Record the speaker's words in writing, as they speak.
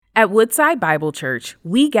At Woodside Bible Church,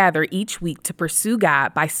 we gather each week to pursue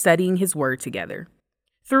God by studying His Word together.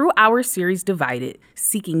 Through our series Divided,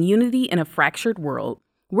 Seeking Unity in a Fractured World,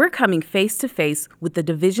 we're coming face to face with the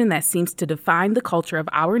division that seems to define the culture of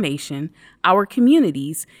our nation, our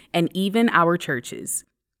communities, and even our churches.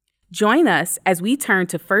 Join us as we turn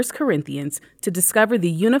to 1 Corinthians to discover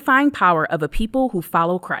the unifying power of a people who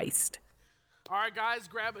follow Christ. All right, guys,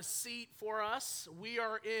 grab a seat for us. We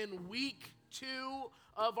are in week 2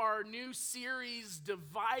 of our new series,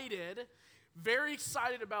 Divided. Very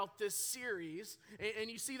excited about this series.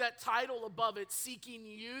 And you see that title above it, Seeking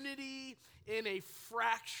Unity in a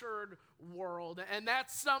Fractured World. And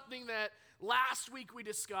that's something that last week we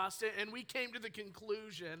discussed, and we came to the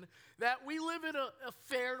conclusion that we live in a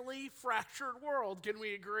fairly fractured world. Can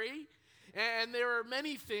we agree? And there are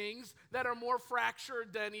many things that are more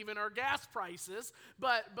fractured than even our gas prices.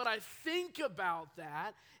 But I think about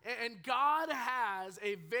that, and God has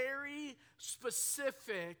a very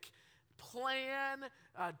specific plan,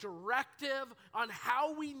 directive on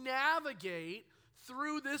how we navigate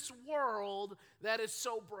through this world that is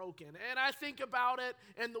so broken. And I think about it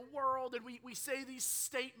and the world, and we say these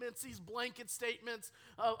statements, these blanket statements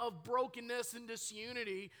of brokenness and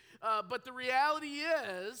disunity. But the reality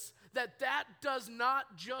is that does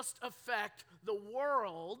not just affect the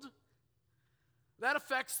world, that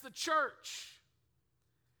affects the church.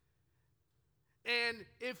 And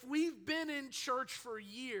if we've been in church for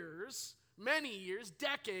years, many years,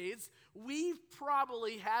 decades, we've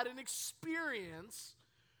probably had an experience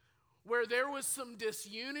where there was some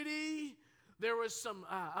disunity, there was some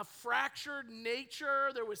a fractured nature,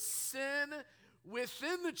 there was sin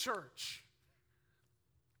within the church.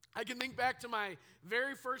 I can think back to my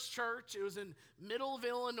very first church. It was in middle of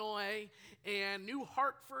Illinois and New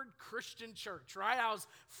Hartford Christian Church, right? I was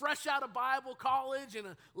fresh out of Bible college and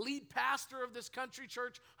a lead pastor of this country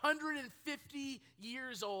church, 150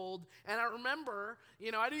 years old. And I remember,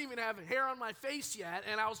 I didn't even have hair on my face yet,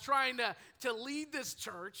 and I was trying to lead this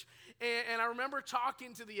church. And I remember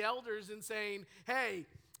talking to the elders and saying, hey,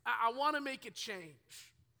 I want to make a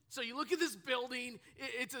change. So you look at this building,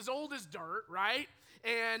 it's as old as dirt, right?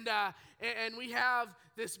 And we have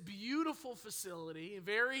this beautiful facility,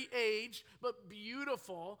 very aged, but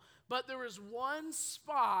beautiful. But there was one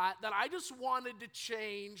spot that I just wanted to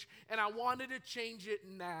change, and I wanted to change it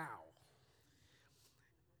now.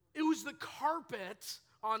 It was the carpet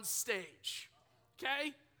on stage,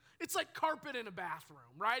 okay? It's like carpet in a bathroom,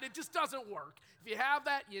 right? It just doesn't work. If you have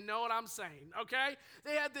that, you know what I'm saying, okay?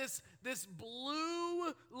 They had this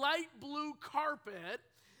light blue carpet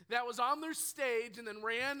that was on their stage and then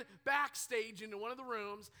ran backstage into one of the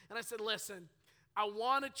rooms. And I said, listen, I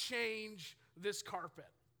want to change this carpet.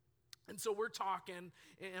 And so we're talking,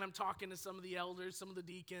 and I'm talking to some of the elders, some of the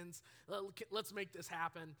deacons. Let's make this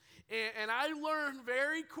happen. And I learned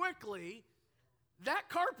very quickly that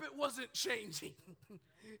carpet wasn't changing.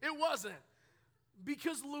 It wasn't.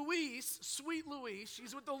 Because Louise, sweet Louise,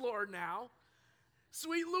 she's with the Lord now.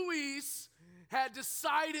 Sweet Louise had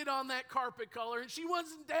decided on that carpet color, and she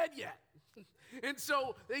wasn't dead yet. And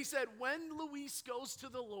so they said, when Louise goes to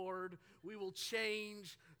the Lord, we will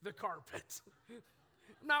change the carpet.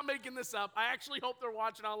 I'm not making this up. I actually hope they're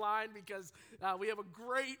watching online because we have a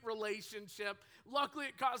great relationship. Luckily,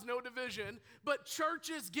 it caused no division. But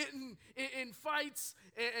churches get in fights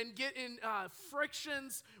and get in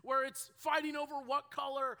frictions where it's fighting over what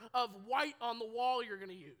color of white on the wall you're going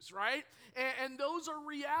to use, right? And those are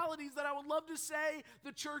realities that I would love to say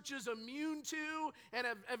the church is immune to and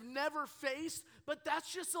have never faced. But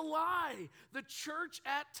that's just a lie. The church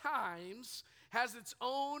at times has its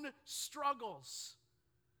own struggles,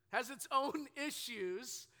 has its own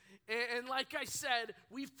issues, and like I said,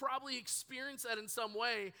 we've probably experienced that in some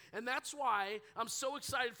way, and that's why I'm so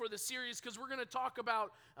excited for this series, because we're going to talk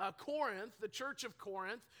about Corinth, the church of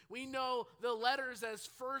Corinth. We know the letters as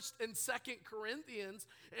 1st and 2nd Corinthians,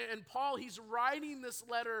 and Paul, he's writing this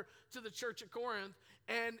letter to the church of Corinth,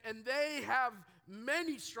 and they have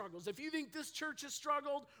many struggles. If you think this church has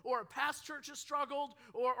struggled, or a past church has struggled,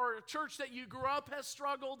 or a church that you grew up has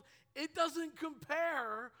struggled, it doesn't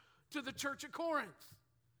compare to the church of Corinth.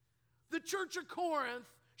 The church of Corinth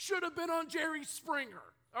should have been on Jerry Springer,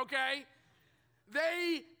 okay?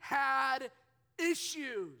 They had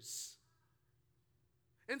issues.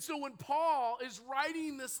 And so when Paul is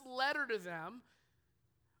writing this letter to them,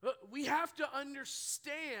 we have to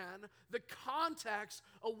understand the context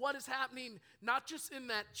of what is happening, not just in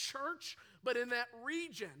that church, but in that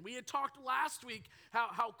region. We had talked last week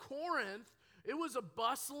how Corinth, it was a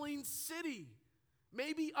bustling city.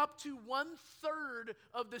 Maybe up to 1/3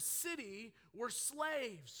 of the city were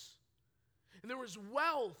slaves. And there was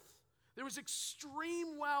wealth. There was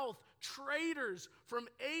extreme wealth, traders from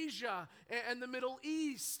Asia and the Middle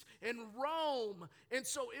East and Rome. And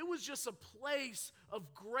so it was just a place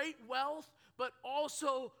of great wealth, but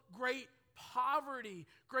also great poverty,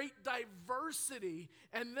 great diversity.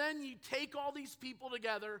 And then you take all these people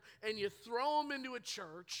together and you throw them into a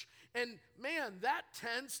church. And man, that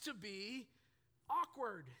tends to be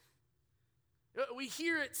awkward. We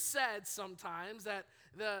hear it said sometimes that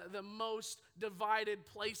the most divided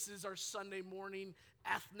places are Sunday morning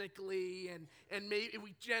ethnically, and maybe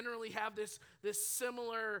we generally have this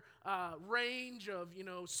similar range of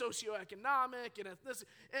socioeconomic and ethnicity,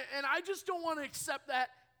 and I just don't want to accept that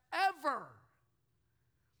ever.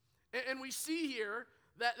 And we see here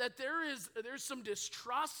that there's some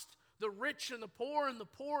distrust, the rich and the poor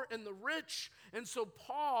and the rich. And so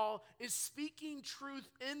Paul is speaking truth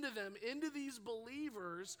into them, into these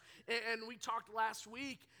believers. And we talked last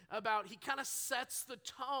week about he kind of sets the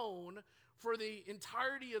tone for the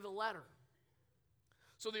entirety of the letter.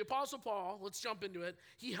 So the Apostle Paul, let's jump into it.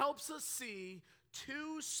 He helps us see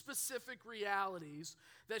two specific realities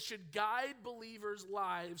that should guide believers'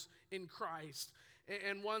 lives in Christ,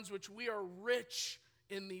 and ones which we are rich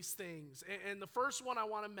in these things. And the first one I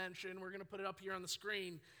want to mention, we're going to put it up here on the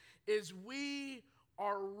screen, is we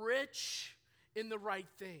are rich in the right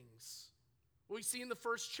things. What we see in the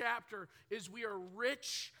first chapter is we are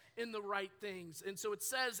rich in the right things. And so it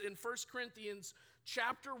says in 1 Corinthians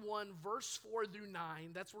chapter 1, verse 4 through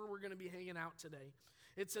 9, that's where we're going to be hanging out today.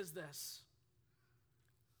 It says this: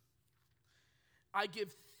 I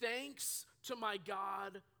give thanks to my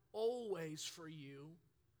God always for you,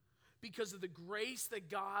 because of the grace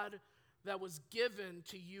that was given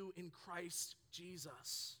to you in Christ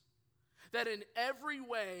Jesus. That in every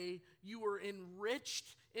way you were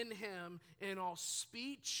enriched in him in all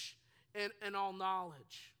speech and all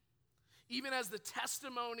knowledge, even as the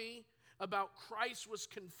testimony about Christ was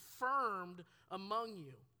confirmed among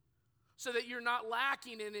you, so that you're not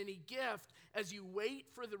lacking in any gift as you wait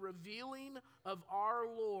for the revealing of our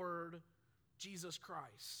Lord Jesus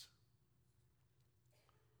Christ.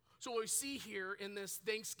 So what we see here in this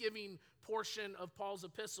Thanksgiving portion of Paul's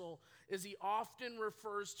epistle is he often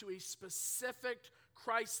refers to a specific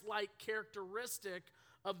Christ-like characteristic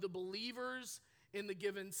of the believers in the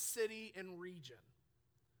given city and region.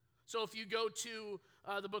 So if you go to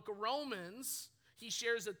the book of Romans, he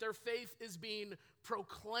shares that their faith is being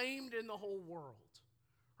proclaimed in the whole world.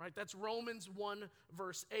 Right? That's Romans 1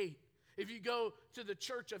 verse 8. If you go to the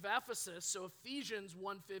church of Ephesus, so Ephesians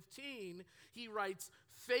 1:15, he writes,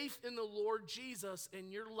 faith in the Lord Jesus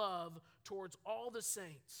and your love towards all the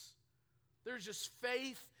saints. There's just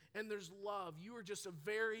faith and there's love. You are just a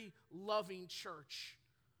very loving church.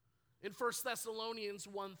 In 1 Thessalonians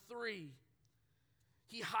 1:3,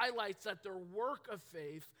 he highlights that their work of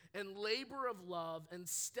faith and labor of love and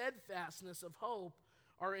steadfastness of hope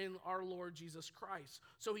are in our Lord Jesus Christ.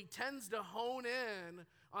 So he tends to hone in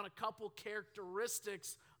on a couple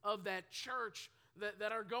characteristics of that church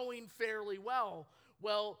that are going fairly well.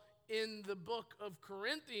 Well, in the book of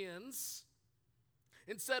Corinthians,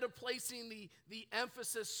 instead of placing the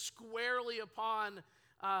emphasis squarely upon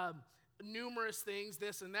numerous things,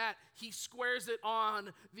 this and that, he squares it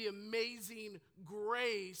on the amazing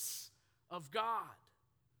grace of God.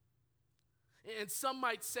 And some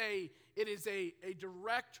might say it is a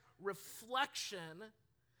direct reflection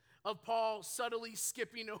of Paul subtly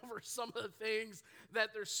skipping over some of the things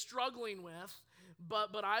that they're struggling with,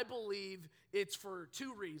 but I believe it's for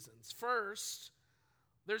two reasons. First,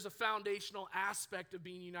 there's a foundational aspect of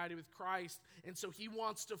being united with Christ, and so he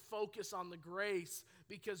wants to focus on the grace,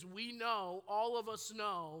 because we know, all of us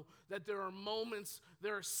know, that there are moments,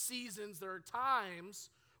 there are seasons, there are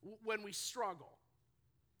times when we struggle.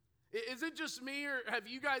 Is it just me, or have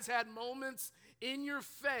you guys had moments in your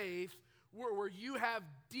faith where you have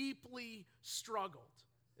deeply struggled?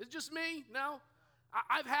 Is it just me? No?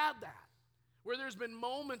 I've had that, where there's been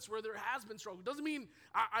moments where there has been struggle. Doesn't mean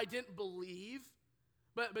I didn't believe,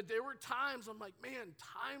 but there were times I'm like, man,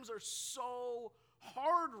 times are so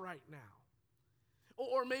hard right now.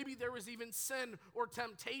 Or maybe there was even sin or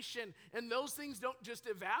temptation, and those things don't just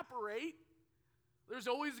evaporate. There's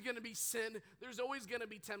always going to be sin. There's always going to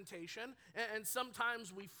be temptation. And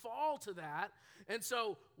sometimes we fall to that. And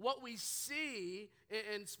so what we see,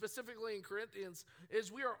 and specifically in Corinthians, is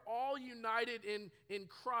we are all united in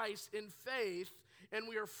Christ, in faith, and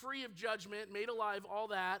we are free of judgment, made alive, all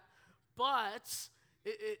that. But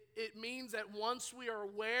it means that once we are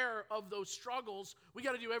aware of those struggles, we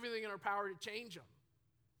got to do everything in our power to change them.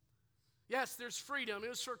 Yes, there's freedom. It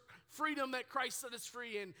was for freedom that Christ set us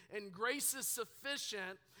free, and grace is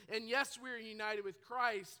sufficient. And yes, we're united with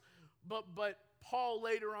Christ, but Paul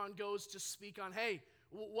later on goes to speak on, hey,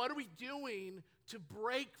 what are we doing to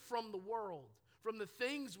break from the world, from the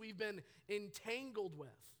things we've been entangled with?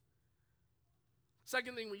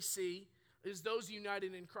 Second thing we see is those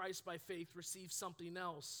united in Christ by faith receive something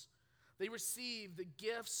else. They receive the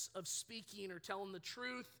gifts of speaking or telling the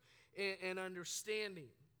truth and understanding.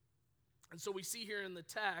 And so we see here in the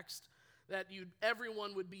text that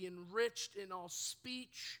everyone would be enriched in all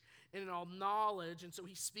speech and in all knowledge. And so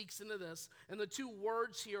he speaks into this. And the two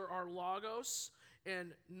words here are logos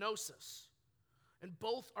and gnosis. And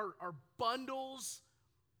both are bundles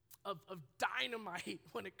of dynamite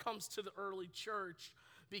when it comes to the early church,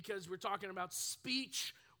 because we're talking about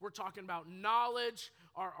speech, we're talking about knowledge,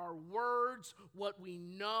 our words, what we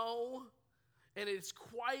know. And it's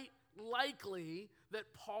quite likely that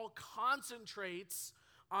Paul concentrates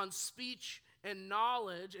on speech and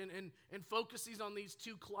knowledge and focuses on these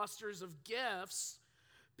two clusters of gifts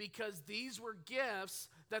because these were gifts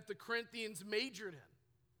that the Corinthians majored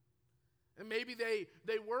in. And maybe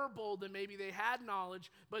they were bold and maybe they had knowledge,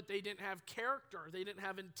 but they didn't have character. They didn't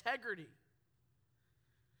have integrity.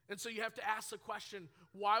 And so you have to ask the question,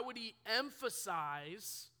 why would he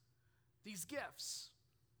emphasize these gifts?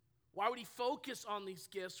 Why would he focus on these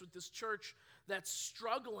gifts with this church that's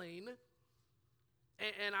struggling?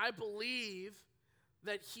 And I believe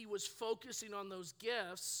that he was focusing on those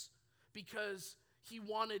gifts because he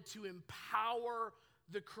wanted to empower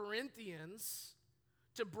the Corinthians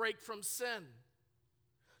to break from sin,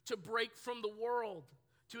 to break from the world,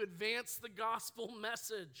 to advance the gospel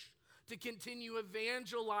message, to continue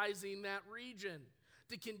evangelizing that region,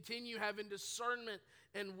 to continue having discernment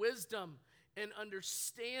and wisdom and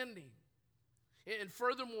understanding. And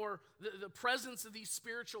furthermore, the presence of these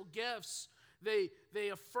spiritual gifts, they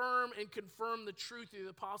affirm and confirm the truth of the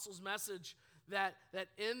apostles' message that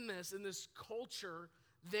in this culture,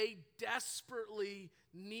 they desperately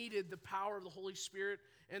needed the power of the Holy Spirit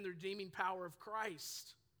and the redeeming power of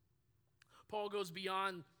Christ. Paul goes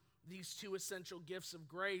beyond these two essential gifts of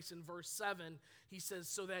grace. In verse 7, he says,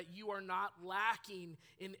 so that you are not lacking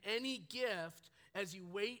in any gift as you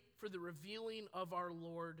wait for the revealing of our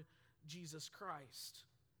Lord Jesus Christ.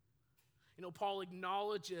 You know, Paul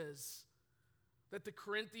acknowledges that the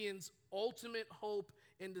Corinthians' ultimate hope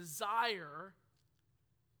and desire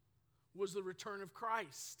was the return of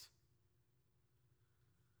Christ.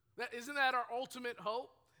 Isn't that our ultimate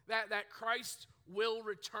hope? That Christ will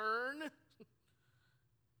return?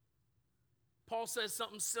 Paul says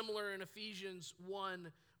something similar in Ephesians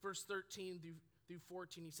 1, verse 13 through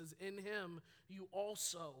 14. He says, in him you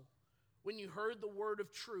also, when you heard the word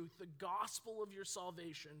of truth, the gospel of your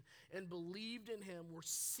salvation, and believed in him, were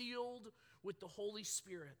sealed with the Holy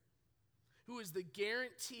Spirit, who is the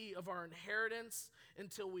guarantee of our inheritance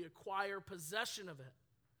until we acquire possession of it,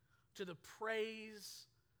 to the praise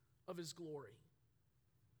of his glory.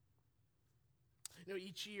 You know,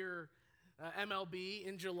 each year, MLB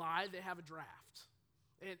in July, they have a draft.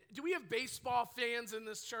 And do we have baseball fans in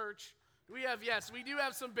this church? Yes, we do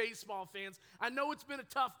have some baseball fans. I know it's been a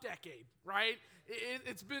tough decade, right?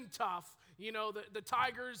 It's been tough. You know, the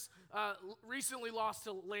Tigers recently lost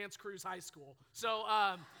to L'Anse Creuse High School. So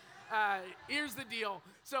here's the deal.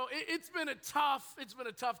 So it's been a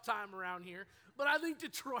tough time around here. But I think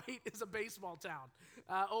Detroit is a baseball town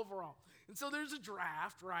overall. And so there's a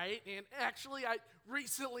draft, right? And actually, I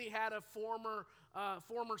recently had a former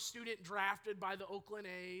student drafted by the Oakland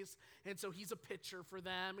A's, and so he's a pitcher for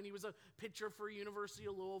them, and he was a pitcher for University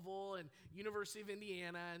of Louisville and University of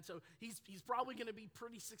Indiana, and so he's probably going to be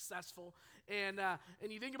pretty successful. And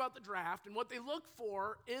you think about the draft, and what they look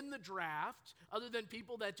for in the draft, other than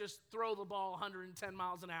people that just throw the ball 110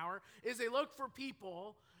 miles an hour, is they look for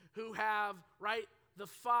people who have, right, the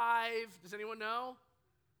 5, does anyone know?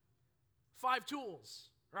 5 tools,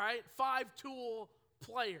 right? 5-tool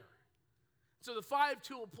player. So the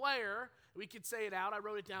 5-tool player, we could say it out. I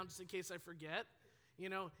wrote it down just in case I forget. You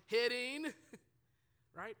know, hitting,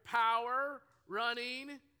 right? Power,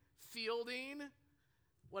 running, fielding.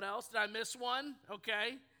 What else? Did I miss one?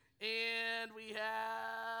 Okay. And we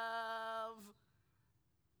have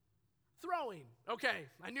throwing. Okay.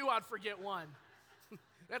 I knew I'd forget one.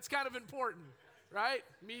 That's kind of important, right?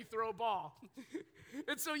 Me throw a ball.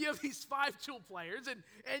 And so you have these 5-tool players, and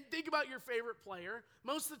think about your favorite player.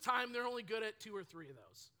 Most of the time, they're only good at 2 or 3 of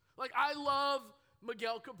those. Like, I love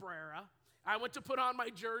Miguel Cabrera. I went to put on my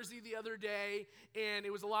jersey the other day, and it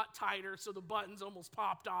was a lot tighter, so the buttons almost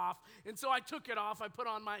popped off. And so I took it off. I put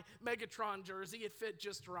on my Megatron jersey. It fit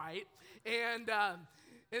just right. And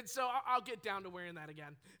And so I'll get down to wearing that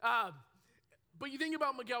again. But you think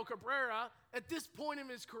about Miguel Cabrera, at this point in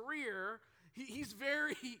his career, he's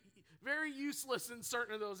very, very useless in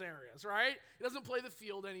certain of those areas, right? He doesn't play the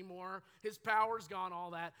field anymore. His power's gone,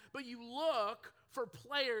 all that. But you look for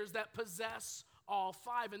players that possess all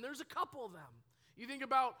five, and there's a couple of them. You think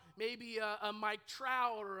about maybe a Mike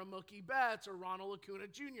Trout or a Mookie Betts or Ronald Acuna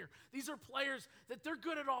Jr. These are players that they're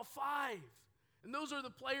good at all five. And those are the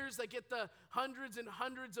players that get the hundreds and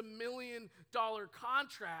hundreds of $1 million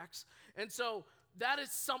contracts. And so that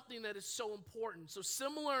is something that is so important. So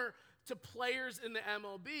similar to players in the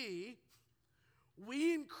MLB,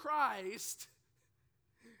 we in Christ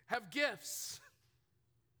have gifts.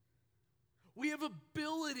 We have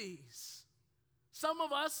abilities. Some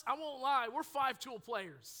of us, I won't lie, we're five-tool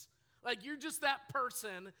players. Like, you're just that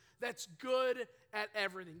person that's good at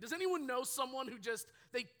everything. Does anyone know someone who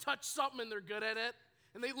they touch something and they're good at it?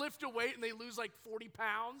 And they lift a weight and they lose like 40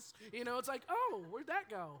 pounds? It's like, oh, where'd that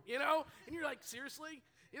go? And you're like, seriously?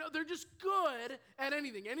 They're just good at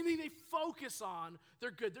anything. Anything they focus on,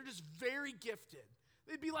 they're good. They're just very gifted.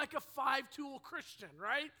 They'd be like a five-tool Christian,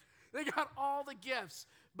 right? They got all the gifts.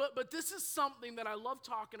 But this is something that I love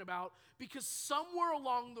talking about because somewhere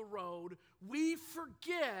along the road, we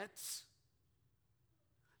forget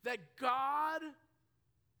that God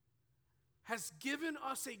has given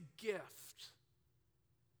us a gift.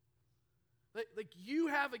 Like you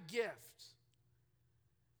have a gift.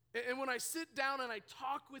 And when I sit down and I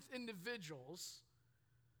talk with individuals,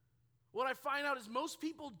 what I find out is most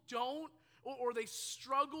people don't or they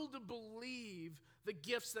struggle to believe the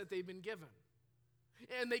gifts that they've been given.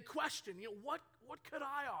 And they question, what could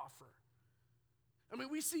I offer? I mean,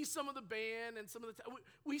 we see some of the band and some of the,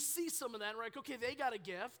 we see some of that, and we're like, okay, they got a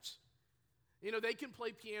gift. They can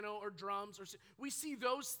play piano or drums, we see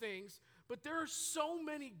those things, but there are so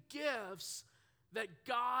many gifts that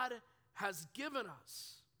God has given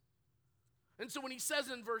us. And so when he says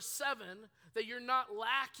in verse 7 that you're not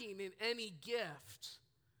lacking in any gift,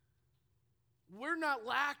 we're not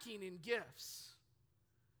lacking in gifts.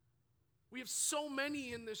 We have so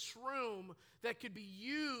many in this room that could be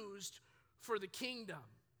used for the kingdom.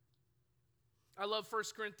 I love 1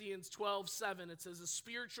 Corinthians 12:7. It says, a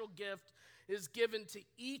spiritual gift is given to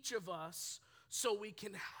each of us so we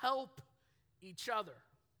can help each other.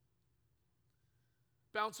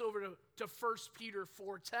 Bounce over to 1 Peter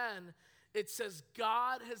 4:10. It says,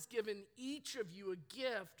 God has given each of you a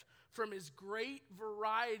gift from his great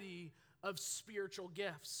variety of spiritual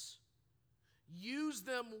gifts. Use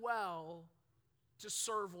them well to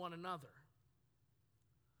serve one another.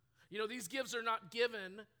 These gifts are not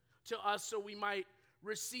given to us so we might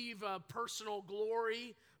receive personal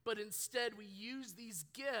glory, but instead we use these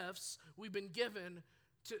gifts we've been given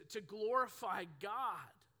to glorify God.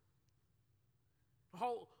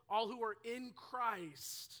 All who are in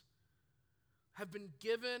Christ have been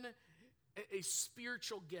given a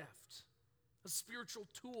spiritual gift, a spiritual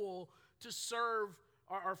tool to serve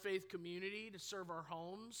our faith community, to serve our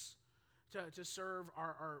homes, to serve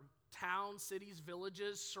our towns, cities,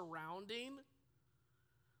 villages surrounding.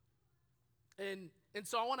 And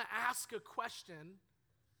so I want to ask a question,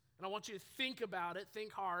 and I want you to think about it,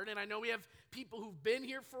 think hard. And I know we have people who've been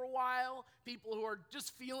here for a while, people who are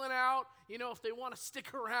just feeling out, if they want to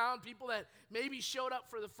stick around, people that maybe showed up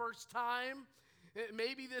for the first time.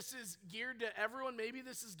 Maybe this is geared to everyone. Maybe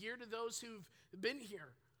this is geared to those who've been here.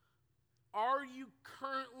 Are you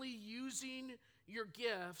currently using your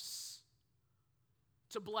gifts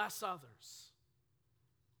to bless others?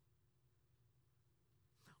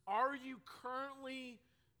 Are you currently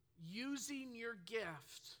using your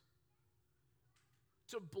gift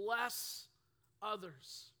to bless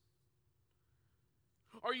others?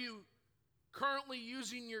 Are you currently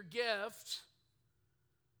using your gift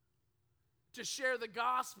to share the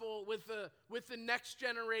gospel with the next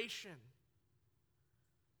generation?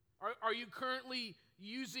 Are you currently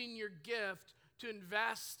using your gift to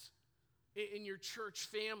invest in your church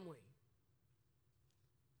family?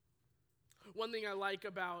 One thing I like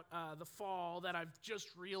about the fall that I've just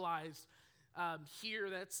realized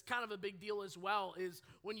here that's kind of a big deal as well is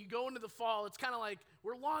when you go into the fall, it's kind of like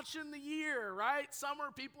we're launching the year, right?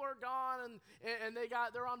 Summer, people are gone and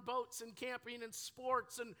they're on boats and camping and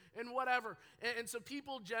sports and whatever. And so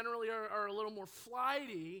people generally are a little more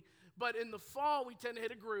flighty. But in the fall, we tend to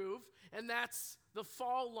hit a groove, and that's the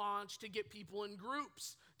fall launch to get people in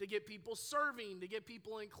groups, to get people serving, to get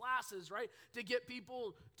people in classes, right? To get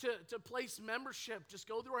people to place membership, just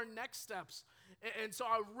go through our next steps. And so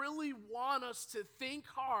I really want us to think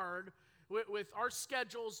hard with our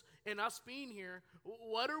schedules and us being here.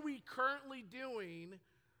 What are we currently doing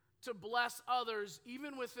to bless others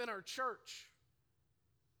even within our church?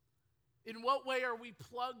 In what way are we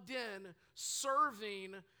plugged in,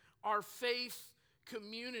 serving our faith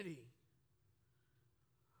community?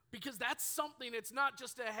 Because that's something, it's not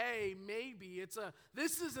just a hey, maybe.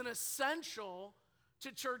 This is an essential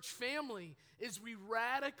to church family, is we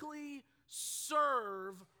radically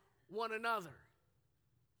serve one another.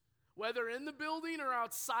 Whether in the building or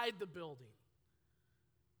outside the building.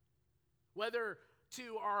 Whether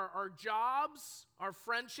to our jobs, our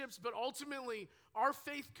friendships, but ultimately our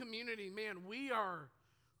faith community, man, we are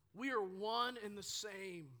one and the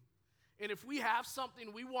same. And if we have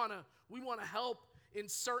something we want to help in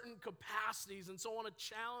certain capacities, and so I want to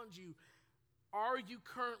challenge you, are you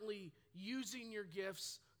currently using your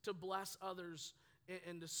gifts to bless others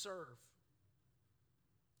and to serve?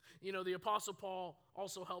 You know, the Apostle Paul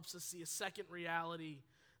also helps us see a second reality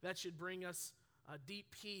that should bring us a deep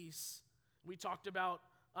peace. We talked about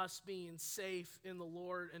us being safe in the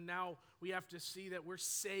Lord, and now we have to see that we're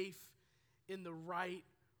safe in the right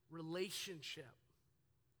relationship.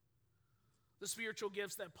 The spiritual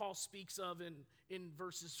gifts that Paul speaks of in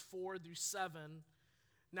verses 4 through 7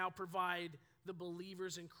 now provide the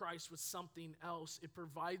believers in Christ with something else. It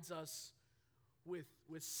provides us with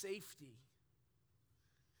safety.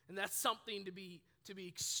 And that's something to be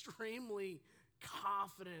extremely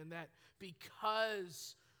confident in, that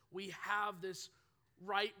because we have this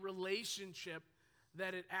right relationship,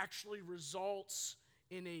 that it actually results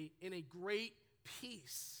in a great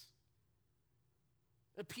peace.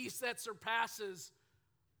 A peace that surpasses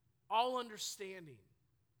all understanding.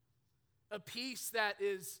 A peace that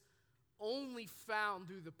is only found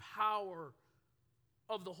through the power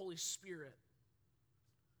of the Holy Spirit.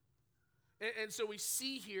 And so we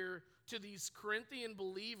see here to these Corinthian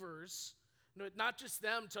believers, not just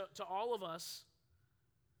them, to all of us,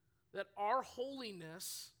 that our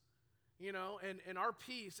holiness, and our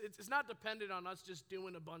peace, it's not dependent on us just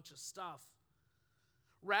doing a bunch of stuff.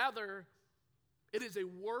 Rather, it is a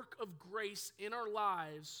work of grace in our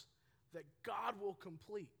lives that God will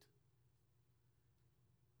complete.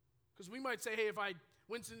 Because we might say, hey,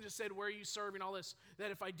 Winston just said, where are you serving, all this, that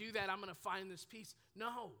if I do that, I'm going to find this peace.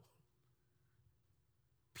 No.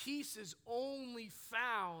 Peace is only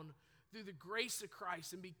found through the grace of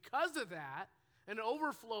Christ. And because of that, an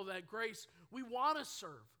overflow of that grace, we want to serve.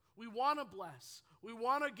 We want to bless. We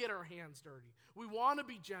want to get our hands dirty. We want to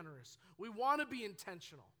be generous. We want to be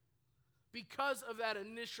intentional because of that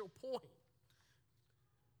initial point.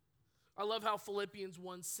 I love how Philippians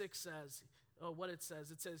 1:6 says, what it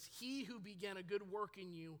says. It says, he who began a good work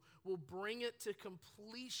in you will bring it to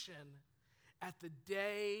completion at the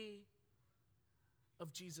day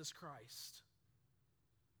of Jesus Christ.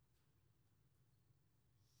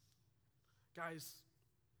 Guys,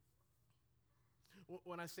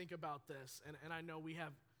 when I think about this, and I know we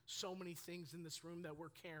have so many things in this room that we're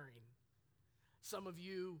carrying. Some of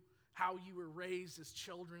you, how you were raised as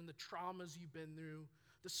children, the traumas you've been through,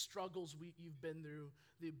 the struggles you've been through,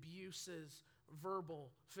 the abuses,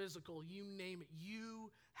 verbal, physical, you name it.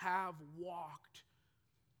 You have walked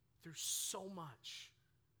through so much.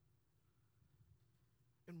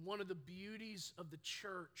 And one of the beauties of the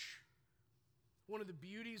church, one of the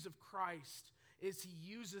beauties of Christ, is he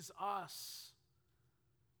uses us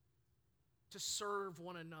to serve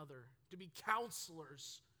one another, to be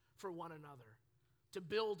counselors for one another, to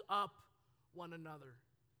build up one another,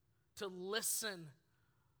 to listen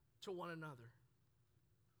to one another.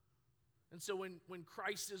 And so when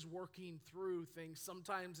Christ is working through things,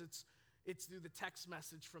 sometimes it's through the text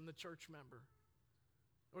message from the church member,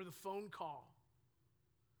 or the phone call,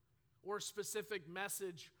 or a specific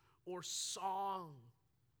message or song.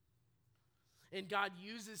 And God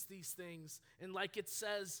uses these things. And like it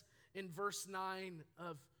says in verse 9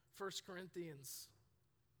 of 1 Corinthians,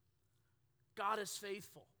 God is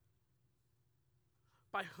faithful,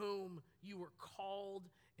 by whom you were called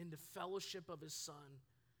into fellowship of his Son,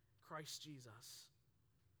 Christ Jesus.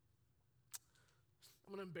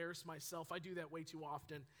 I'm going to embarrass myself. I do that way too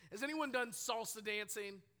often. Has anyone done salsa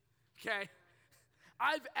dancing? Okay.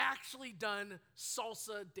 I've actually done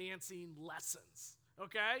salsa dancing lessons,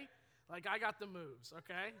 okay? Like, I got the moves,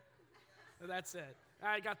 okay? That's it.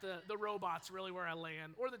 I got the robots really where I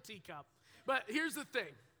land, or the teacup. But here's the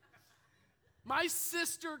thing. My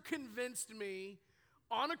sister convinced me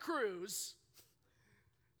on a cruise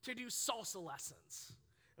to do salsa lessons,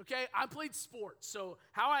 okay? I played sports, so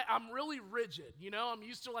I'm really rigid, I'm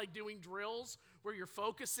used to like doing drills where you're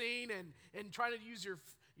focusing and trying to use your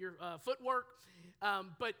footwork.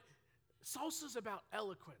 But salsa's about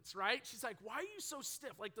eloquence, right? She's like, why are you so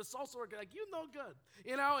stiff? Like the salsa worker, like, you know good,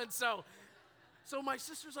 And so So my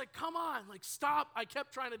sister's like, come on, like stop. I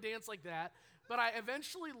kept trying to dance like that, but I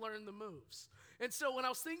eventually learned the moves. And so when I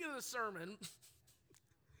was thinking of the sermon,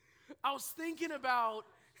 I was thinking about,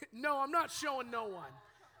 no, I'm not showing no one.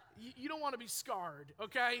 You don't want to be scarred,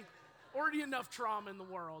 okay? Already enough trauma in the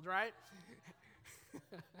world, right?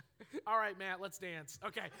 All right, Matt, let's dance.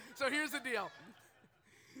 Okay, so here's the deal.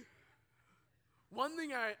 One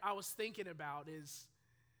thing I was thinking about is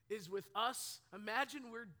with us,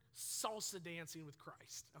 imagine we're salsa dancing with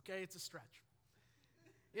Christ, okay? It's a stretch.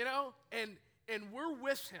 You know, and we're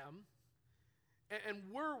with him, and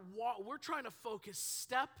we're trying to focus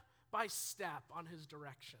step by step on his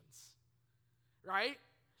directions, right?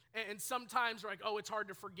 And sometimes we're like, oh, it's hard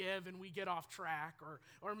to forgive, and we get off track,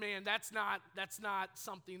 or man, that's not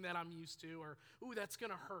something that I'm used to, or ooh, that's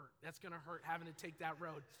gonna hurt. That's gonna hurt having to take that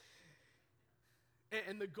road.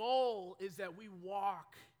 And the goal is that we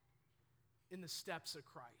walk in the steps of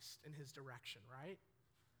Christ in his direction, right?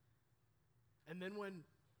 And then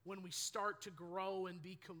when we start to grow and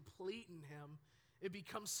be complete in him, it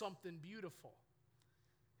becomes something beautiful.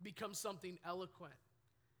 It becomes something eloquent.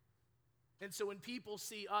 And so when people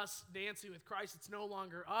see us dancing with Christ, it's no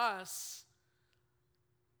longer us,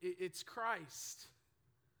 it's Christ.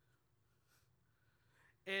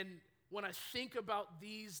 And when I think about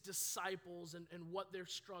these disciples and what they're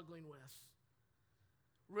struggling with,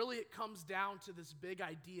 really it comes down to this big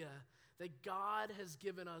idea that God has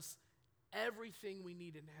given us everything we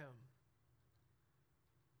need in him.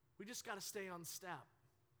 We just got to stay on step.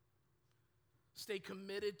 Stay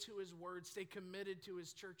committed to his word. Stay committed to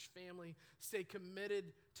his church family. Stay committed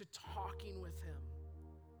to talking with him.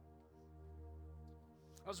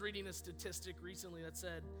 I was reading a statistic recently that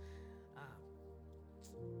said,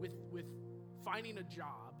 with finding a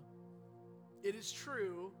job, it is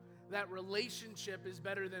true that relationship is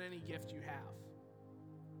better than any gift you have.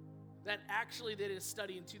 That actually, they did a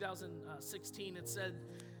study in 2016. It said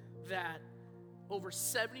that over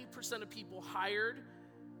 70% of people hired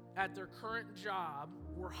at their current job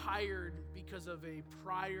were hired because of a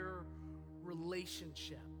prior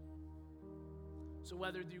relationship. So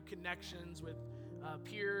whether through connections with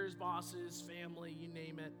peers, bosses, family, you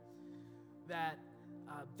name it,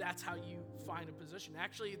 that's how you find a position.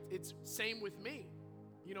 Actually, it's same with me.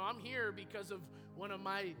 You know, I'm here because of one of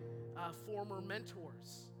my former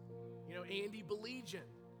mentors, you know, Andy Belegian.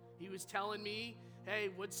 He was telling me, hey,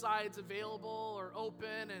 Woodside's available or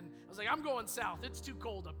open, and I was like, I'm going south. It's too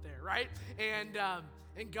cold up there, right?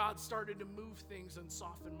 And God started to move things and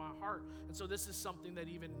soften my heart. And so this is something that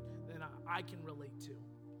even then I can relate to.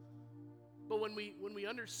 But when we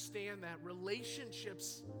understand that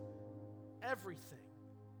relationships, everything.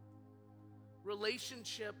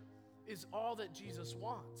 Relationship is all that Jesus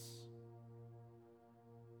wants.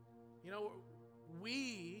 You know,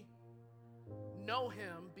 we know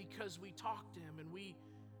him because we talk to him and we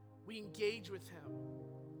engage with him.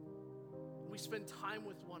 We spend time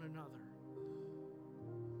with one another.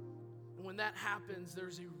 And when that happens,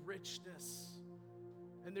 there's a richness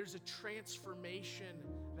and there's a transformation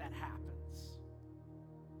that happens.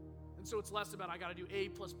 And so it's less about I got to do A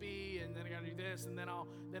plus B and then I got to do this and then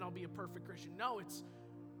I'll be a perfect Christian. No, it's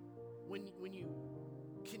when you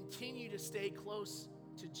continue to stay close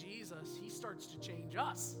to Jesus, he starts to change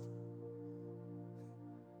us.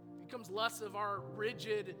 It becomes less of our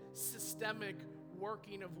rigid, systemic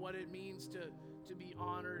working of what it means to be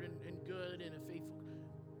honored and good and a faithful.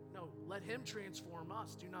 No, let him transform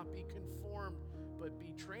us. Do not be conformed, but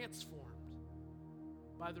be transformed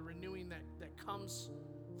by the renewing that comes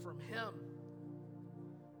from him.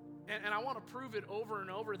 And I want to prove it over and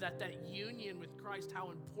over that union with Christ,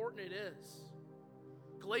 how important it is.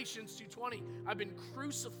 Galatians 2:20, I've been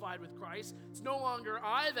crucified with Christ. It's no longer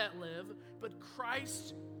I that live, but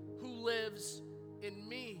Christ who lives in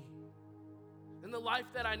me. In the life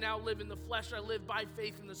that I now live in the flesh, I live by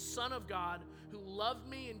faith in the Son of God who loved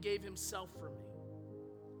me and gave himself for me.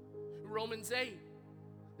 Romans 8,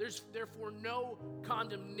 there's therefore no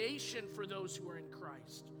condemnation for those who are in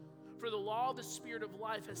Christ. For the law of the Spirit of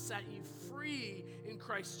life has set you free in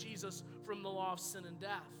Christ Jesus from the law of sin and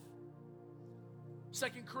death.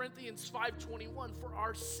 2 Corinthians 5:21, for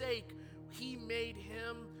our sake he made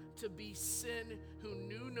him to be sin who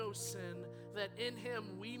knew no sin, that in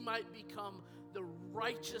him we might become the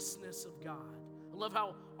righteousness of God. I love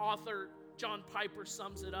how author John Piper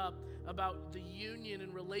sums it up about the union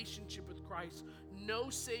and relationship with Christ. No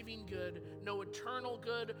saving good, no eternal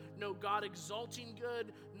good, no God-exalting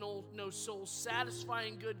good, no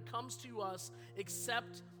soul-satisfying good comes to us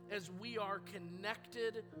except as we are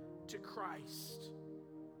connected to Christ.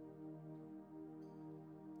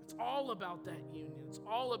 It's all about that union. It's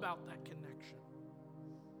all about that connection.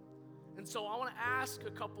 And so I want to ask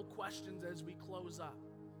a couple questions as we close up.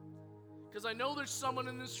 Because I know there's someone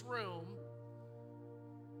in this room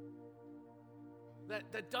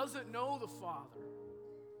that doesn't know the Father,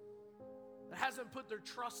 that hasn't put their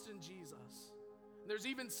trust in Jesus. And there's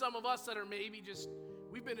even some of us that are maybe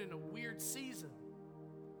we've been in a weird season.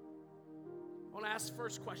 I want to ask the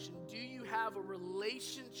first question. Do you have a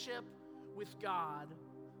relationship with God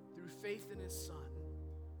through faith in His Son?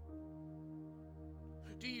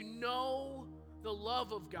 Do you know the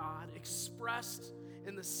love of God expressed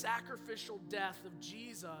in the sacrificial death of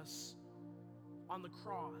Jesus on the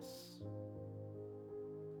cross?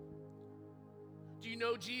 Do you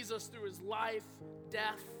know Jesus through His life,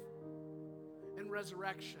 death, and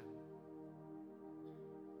resurrection?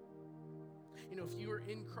 You know, if you are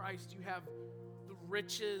in Christ, you have the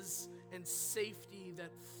riches and safety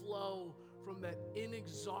that flow from that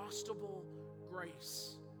inexhaustible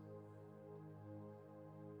grace.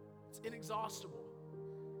 It's inexhaustible.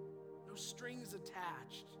 No strings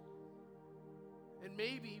attached. And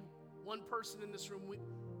maybe one person in this room,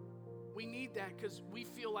 we need that because we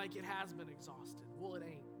feel like it has been exhausted. Well, it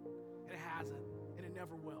ain't. And it hasn't. And it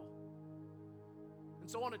never will. And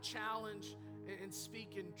so I want to challenge and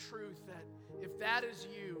speak in truth that if that is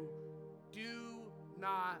you, do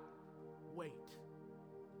not wait.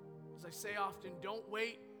 As I say often, don't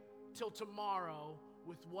wait till tomorrow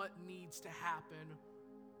with what needs to happen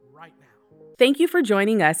right now. Thank you for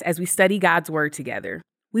joining us as we study God's Word together.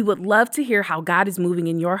 We would love to hear how God is moving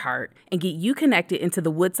in your heart and get you connected into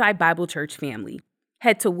the Woodside Bible Church family.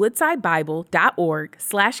 Head to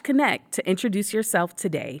woodsidebible.org/connect to introduce yourself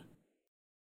today.